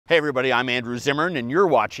Hey everybody, I'm Andrew Zimmern and you're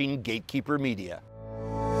watching Gatekeeper Media.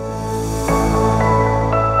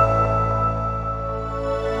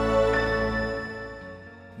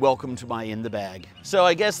 Welcome to my In the Bag. So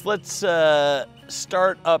I guess let's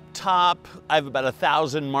start up top. I have about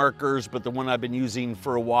 1,000 markers, but the one I've been using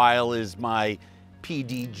for a while is my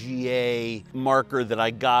PDGA marker that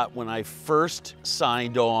I got when I first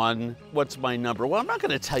signed on. What's my number? Well, I'm not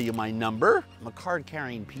going to tell you my number. I'm a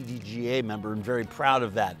card-carrying PDGA member and very proud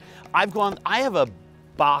of that. I have a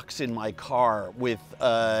box in my car with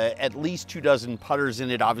at least 24 putters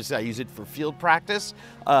in it. Obviously, I use it for field practice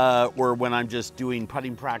or when I'm just doing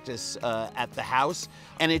putting practice at the house.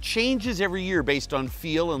 And it changes every year based on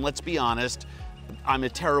feel, and let's be honest, I'm a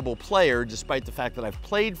terrible player despite the fact that I've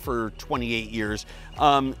played for 28 years.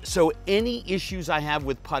 So any issues I have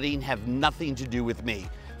with putting have nothing to do with me.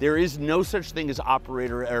 There is no such thing as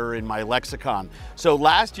operator error in my lexicon. So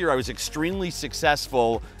last year I was extremely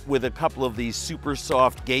successful with a couple of these super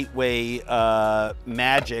soft Gateway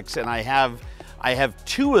Magics, and I have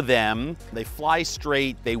 2 of them. They fly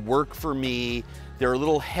straight, they work for me. They're a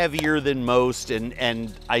little heavier than most,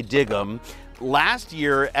 and I dig them. Last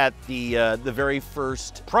year at the very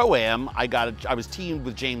first Pro-Am, I was teamed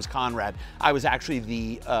with James Conrad. I was actually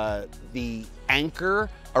the anchor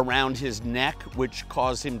around his neck, which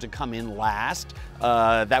caused him to come in last.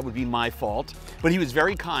 That would be my fault. But he was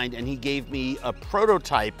very kind and he gave me a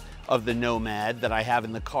prototype of the Nomad that I have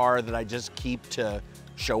in the car that I just keep to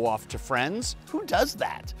show off to friends. Who does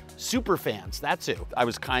that? Super fans, that's who. I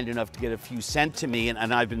was kind enough to get a few sent to me,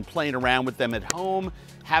 and I've been playing around with them at home.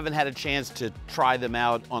 Haven't had a chance to try them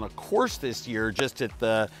out on a course this year, just at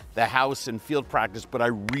the house and field practice, but I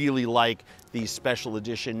really like these special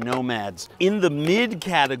edition Nomads. In the mid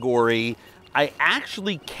category, I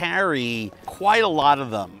actually carry quite a lot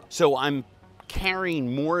of them. So I'm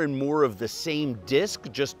carrying more and more of the same disc,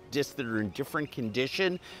 just discs that are in different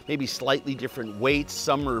condition, maybe slightly different weights.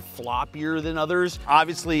 Some are floppier than others.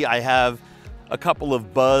 Obviously, I have a couple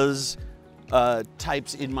of Buzz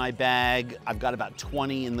types in my bag. I've got about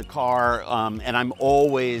 20 in the car, and I'm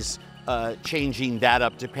always changing that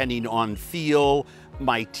up depending on feel.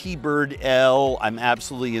 My T-Bird L, I'm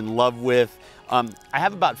absolutely in love with. I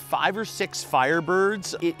have about 5 or 6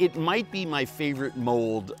 Firebirds. It might be my favorite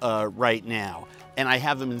mold right now. And I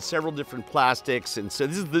have them in several different plastics. And so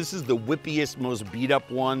this is the whippiest, most beat up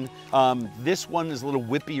one. This one is a little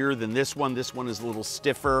whippier than this one. This one is a little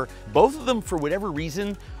stiffer. Both of them, for whatever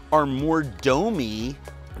reason, are more domey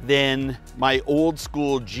than my old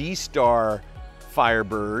school G-Star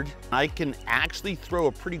Firebird. I can actually throw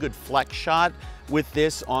a pretty good flex shot with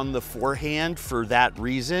this on the forehand for that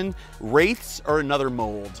reason. Wraiths are another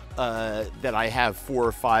mold that I have 4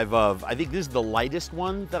 or 5 of. I think this is the lightest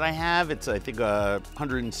one that I have. It's, I think,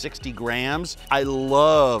 160 grams. I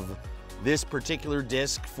love this particular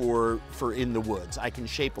disc for in the woods. I can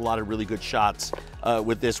shape a lot of really good shots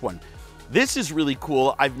with this one. This is really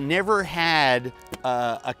cool. I've never had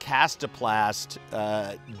a Castoplast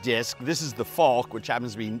disc. This is the Falk, which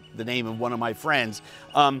happens to be the name of one of my friends.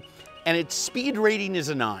 And its speed rating is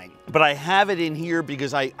a 9. But I have it in here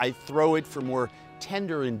because I throw it for more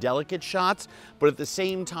tender and delicate shots. But at the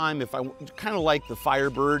same time, if I kind of like the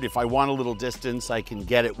Firebird, if I want a little distance, I can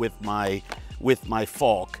get it with my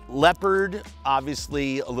Falk. Leopard,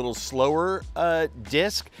 obviously a little slower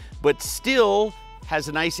disc, but still has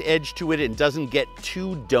a nice edge to it and doesn't get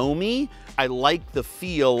too domey. I like the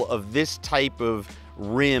feel of this type of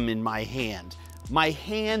rim in my hand. My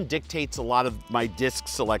hand dictates a lot of my disc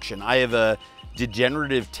selection. I have a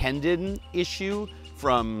degenerative tendon issue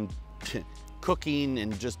from cooking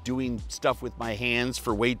and just doing stuff with my hands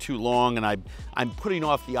for way too long, and I'm putting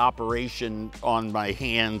off the operation on my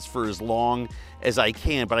hands for as long as I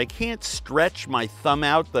can, but I can't stretch my thumb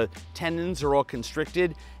out. The tendons are all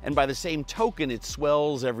constricted, and by the same token, it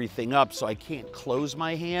swells everything up, so I can't close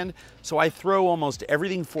my hand. So I throw almost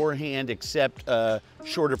everything forehand except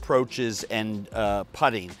short approaches and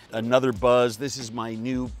putting. Another Buzz, this is my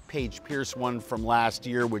new Paige Pierce one from last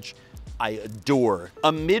year, which I adore.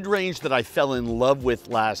 A mid-range that I fell in love with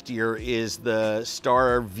last year is the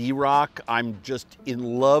Star V-Rock. I'm just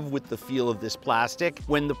in love with the feel of this plastic.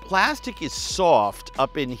 When the plastic is soft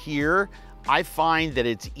up in here, I find that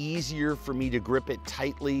it's easier for me to grip it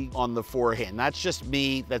tightly on the forehand. That's just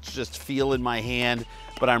me, that's just feel in my hand,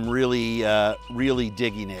 but I'm really, really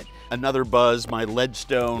digging it. Another Buzz, my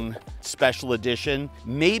Leadstone Special Edition.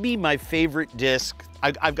 Maybe my favorite disc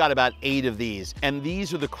I've got about 8 of these, and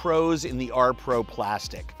these are the Crows in the R Pro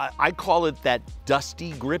plastic. I call it that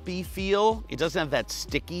dusty, grippy feel. It doesn't have that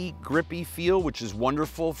sticky, grippy feel, which is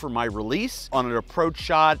wonderful for my release. On an approach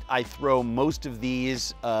shot, I throw most of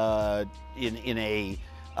these in a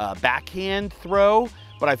backhand throw,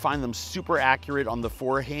 but I find them super accurate on the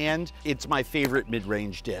forehand. It's my favorite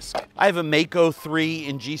mid-range disc. I have a Mako 3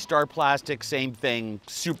 in G-Star plastic, same thing,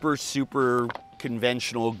 super, super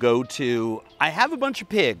conventional go-to. I have a bunch of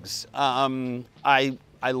pigs. I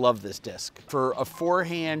love this disc. For a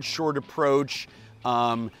forehand short approach,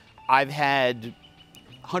 I've had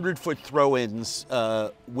 100-foot throw-ins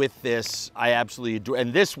with this. I absolutely adore,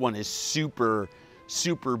 and this one is super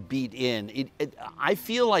beat in. I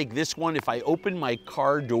feel like this one, if I open my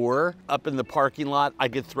car door up in the parking lot, I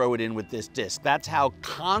could throw it in with this disc. That's how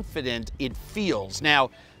confident it feels. Now,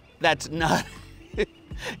 that's not,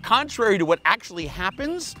 contrary to what actually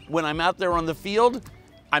happens when I'm out there on the field,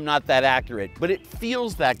 I'm not that accurate, but it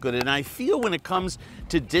feels that good. And I feel when it comes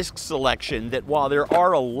to disc selection that while there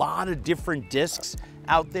are a lot of different discs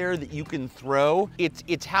out there that you can throw,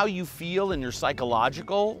 it's how you feel in your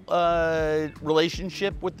psychological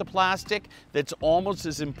relationship with the plastic that's almost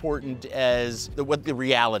as important as what the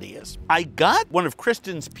reality is. I got one of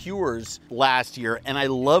Kristen's Pures last year, and I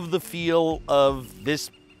love the feel of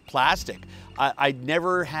this plastic. I'd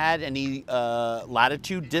never had any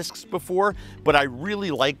Latitude discs before, but I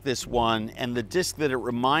really like this one, and the disc that it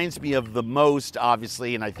reminds me of the most,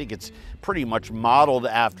 obviously, and I think it's pretty much modeled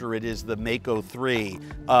after it, is the Mako 3.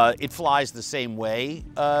 It flies the same way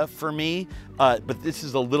for me, but this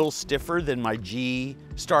is a little stiffer than my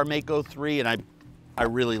G-Star Mako 3, and I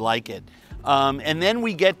really like it. And then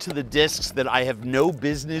we get to the discs that I have no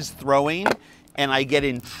business throwing, and I get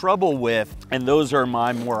in trouble with, and those are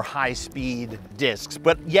my more high-speed discs,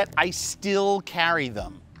 but yet I still carry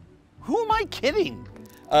them. Who am I kidding?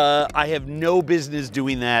 I have no business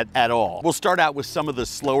doing that at all. We'll start out with some of the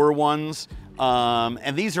slower ones,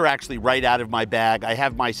 and these are actually right out of my bag. I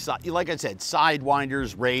have my, like I said,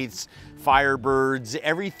 Sidewinders, Wraiths, Firebirds,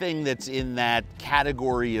 everything that's in that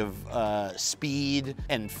category of speed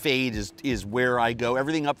and fade is where I go.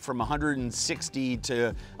 Everything up from 160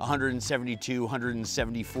 to 172,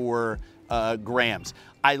 174 grams.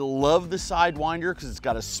 I love the Sidewinder because it's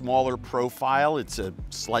got a smaller profile. It's a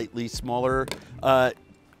slightly smaller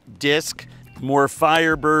disc. More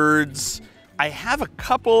Firebirds. I have a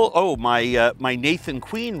couple, my Nathan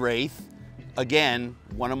Queen Wraith. Again,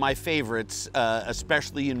 one of my favorites,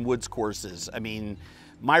 especially in woods courses. I mean,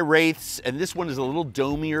 my Wraiths, and this one is a little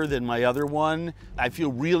domier than my other one. I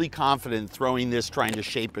feel really confident throwing this, trying to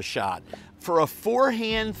shape a shot. For a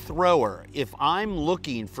forehand thrower, if I'm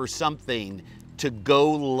looking for something to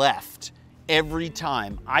go left every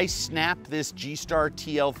time, I snap this G-Star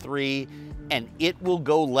TL3 and it will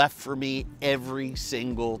go left for me every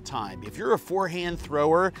single time. If you're a forehand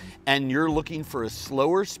thrower and you're looking for a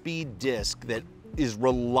slower speed disc that is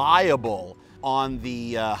reliable on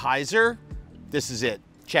the hyzer, this is it.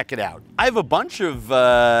 Check it out. I have a bunch of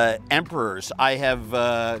Emperors. I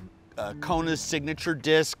have Kona's signature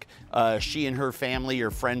disc. She and her family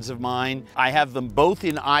are friends of mine. I have them both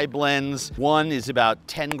in eye blends. One is about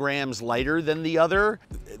 10 grams lighter than the other.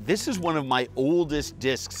 This is one of my oldest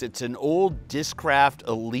discs. It's an old Discraft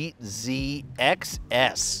Elite Z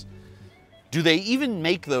XS. Do they even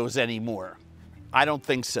make those anymore? I don't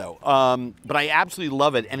think so, but I absolutely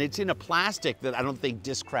love it. And it's in a plastic that I don't think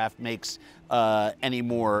Discraft makes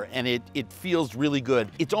anymore, and it feels really good.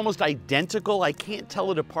 It's almost identical. I can't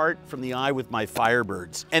tell it apart from the eye with my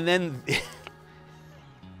Firebirds. And then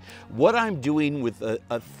what I'm doing with a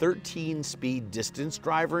 13-speed distance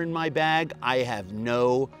driver in my bag, I have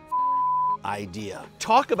no idea.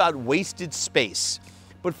 Talk about wasted space.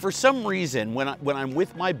 But for some reason, when I'm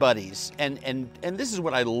with my buddies, and this is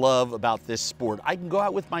what I love about this sport, I can go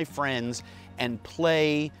out with my friends and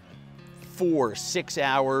play 4, 6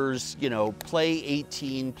 hours, you know, play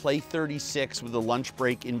 18, play 36 with a lunch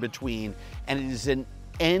break in between, and it is an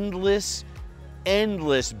endless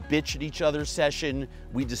bitch at each other session.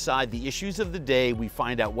 We decide the issues of the day, we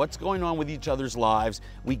find out what's going on with each other's lives,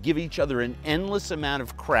 we give each other an endless amount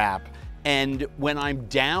of crap. And when I'm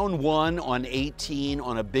down 1 on 18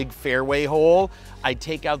 on a big fairway hole, I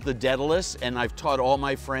take out the Daedalus, and I've taught all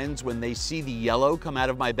my friends when they see the yellow come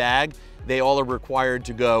out of my bag, they all are required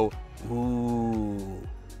to go, ooh.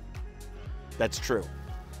 That's true.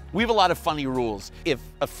 We have a lot of funny rules. If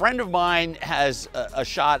a friend of mine has a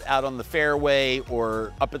shot out on the fairway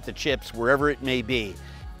or up at the chips, wherever it may be,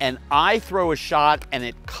 and I throw a shot and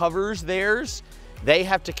it covers theirs, they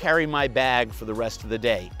have to carry my bag for the rest of the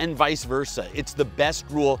day, and vice versa. It's the best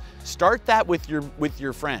rule. Start that with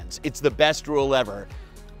your friends. It's the best rule ever.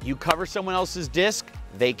 You cover someone else's disc,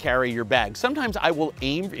 they carry your bag. Sometimes I will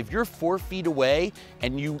aim, if you're 4 feet away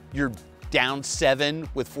and you're down 7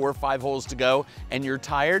 with 4 or 5 holes to go and you're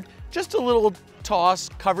tired, just a little toss,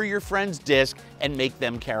 cover your friend's disc and make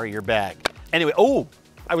them carry your bag. Anyway, oh,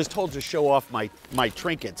 I was told to show off my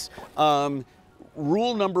trinkets.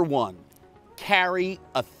 Rule number 1, carry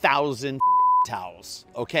 1,000 towels,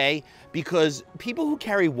 okay? Because people who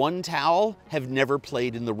carry 1 towel have never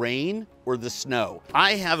played in the rain or the snow.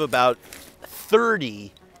 I have about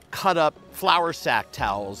 30 cut up flour sack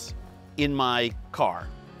towels in my car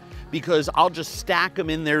because I'll just stack them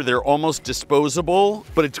in there. They're almost disposable,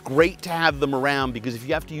 but it's great to have them around because if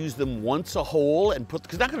you have to use them once a hole and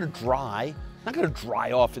because they're not gonna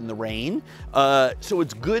dry off in the rain. So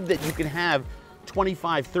it's good that you can have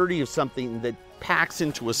 25, 30 of something that packs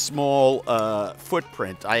into a small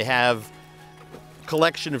footprint. I have a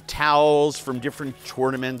collection of towels from different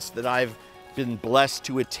tournaments that I've been blessed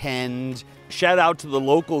to attend. Shout out to the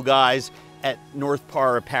local guys at North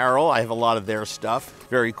Par Apparel. I have a lot of their stuff.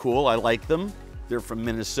 Very cool, I like them. They're from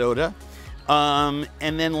Minnesota. And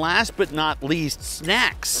then last but not least,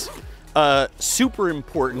 snacks. Super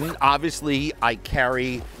important. Obviously, I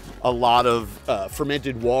carry a lot of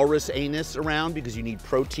fermented walrus anus around because you need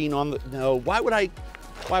protein on the, no, why would I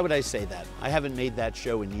say that? I haven't made that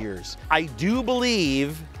show in years. I do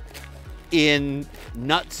believe in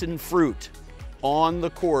nuts and fruit on the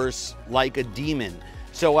course like a demon.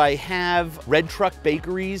 So I have Red Truck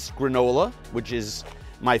Bakery's granola, which is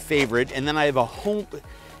my favorite, and then I have a home,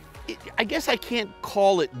 I guess I can't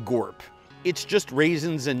call it gorp. It's just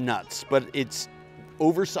raisins and nuts, but it's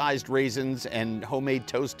oversized raisins and homemade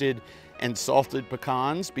toasted and salted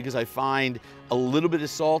pecans because I find a little bit of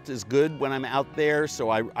salt is good when I'm out there, so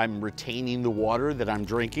I'm retaining the water that I'm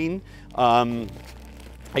drinking. I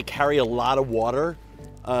carry a lot of water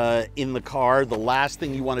in the car. The last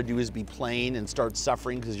thing you want to do is be plain and start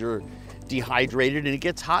suffering because you're dehydrated, and it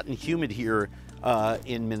gets hot and humid here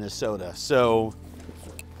in Minnesota. So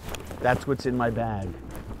that's what's in my bag.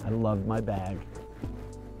 I love my bag.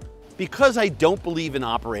 Because I don't believe in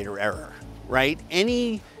operator error, right?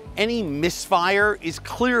 Any misfire is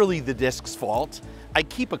clearly the disc's fault. I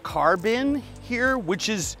keep a carb in here, which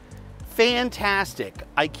is fantastic.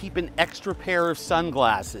 I keep an extra pair of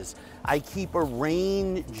sunglasses. I keep a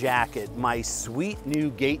rain jacket, my sweet new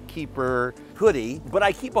Gatekeeper hoodie, but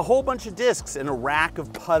I keep a whole bunch of discs and a rack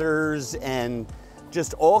of putters and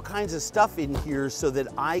just all kinds of stuff in here so that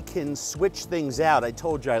I can switch things out. I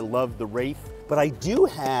told you I love the Wraith, but I do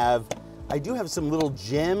have some little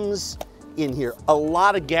gems in here. A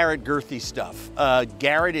lot of Garrett Girthy stuff.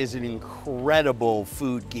 Garrett is an incredible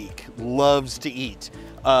food geek, loves to eat.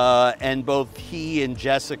 And both he and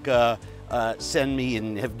Jessica send me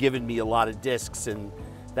and have given me a lot of discs, and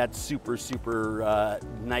that's super, super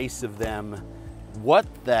nice of them. What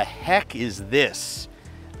the heck is this?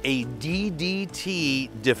 A DDT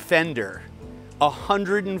Defender,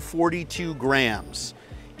 142 grams.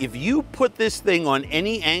 If you put this thing on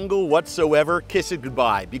any angle whatsoever, kiss it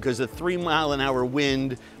goodbye, because a 3-mile-an-hour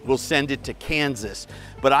wind will send it to Kansas.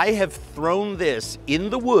 But I have thrown this in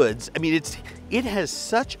the woods. I mean, it's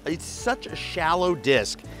such a shallow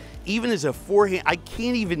disc. Even as a forehand, I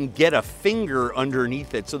can't even get a finger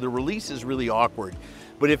underneath it, so the release is really awkward.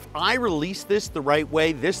 But if I release this the right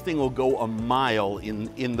way, this thing will go a mile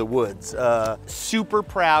in the woods. Super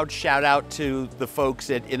proud, shout out to the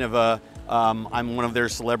folks at Innova. I'm one of their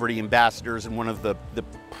celebrity ambassadors and one of the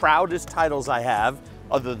proudest titles I have,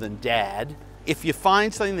 other than Dad. If you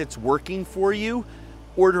find something that's working for you,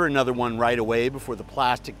 order another one right away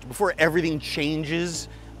before everything changes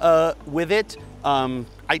with it.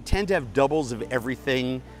 I tend to have doubles of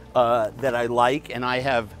everything that I like, and I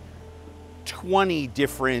have 20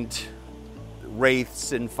 different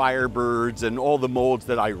Wraiths and Firebirds and all the molds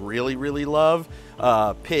that I really, really love.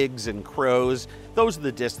 Pigs and crows. Those are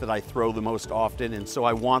the discs that I throw the most often, and so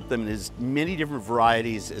I want them in as many different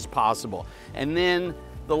varieties as possible. And then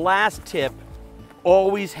the last tip,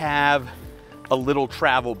 always have a little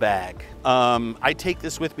travel bag. I take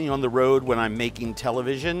this with me on the road when I'm making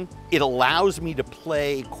television. It allows me to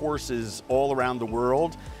play courses all around the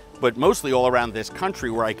world, but mostly all around this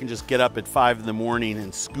country, where I can just get up at 5 in the morning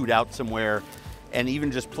and scoot out somewhere, and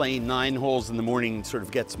even just playing 9 holes in the morning sort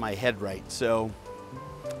of gets my head right. So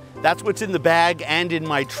that's what's in the bag and in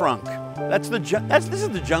my trunk. This is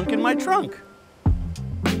the junk in my trunk.